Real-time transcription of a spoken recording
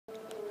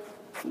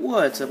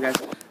What's up, guys?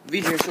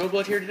 VJ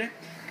Showblood here today,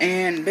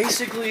 and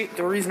basically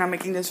the reason I'm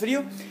making this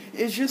video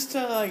is just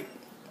I'm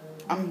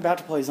about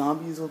to play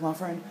zombies with my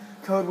friend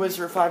Code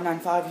Wizard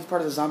 595. He's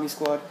part of the zombie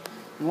squad.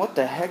 And what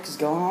the heck is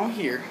going on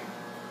here?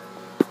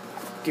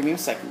 Give me a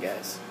second,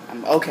 guys.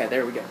 Okay,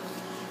 there we go.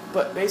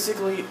 But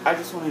basically, I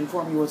just want to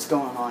inform you what's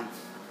going on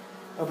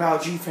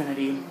about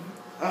Gfinity.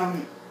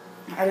 I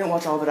didn't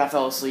watch all of it. I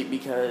fell asleep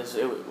because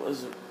it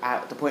was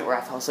at the point where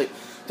I fell asleep.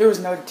 There was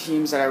no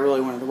teams that I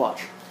really wanted to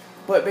watch.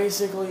 But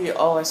basically,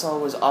 all I saw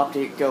was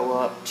Optic go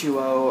up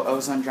 2-0,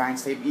 Ozone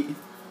Giants, they beat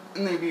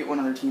one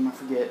other team, I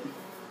forget.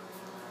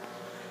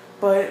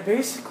 But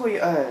basically,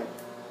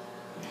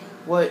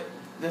 what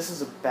this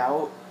is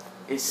about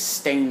is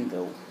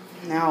Stainville.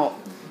 Now,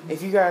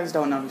 if you guys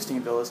don't know who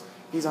Stainville is,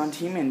 he's on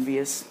Team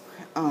Envious.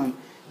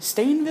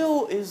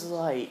 Stainville is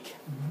like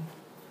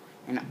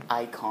an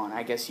icon,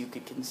 I guess you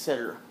could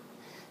consider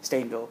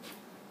Stainville,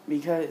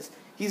 because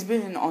he's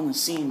been on the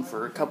scene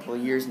for a couple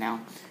of years now,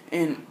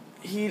 and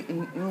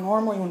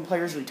normally when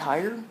players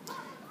retire,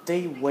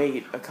 they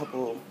wait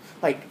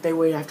they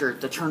wait after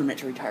the tournament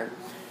to retire.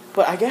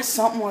 But I guess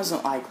something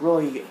wasn't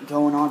really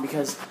going on,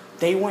 because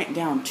they went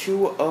down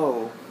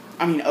 0-2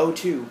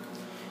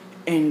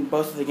 in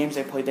both of the games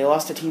they played. They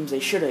lost to teams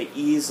they should have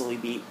easily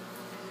beat.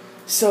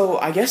 So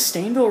I guess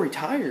Stainville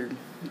retired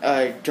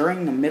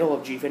during the middle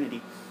of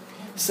Gfinity.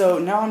 So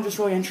now I'm just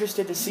really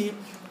interested to see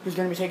who's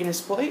going to be taking his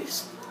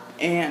place,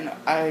 and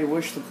I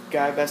wish the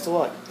guy best of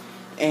luck.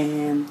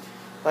 And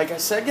like I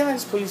said,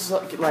 guys, please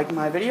like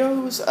my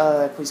videos,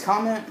 please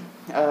comment,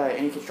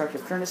 any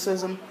constructive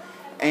criticism,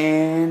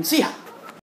 and see ya!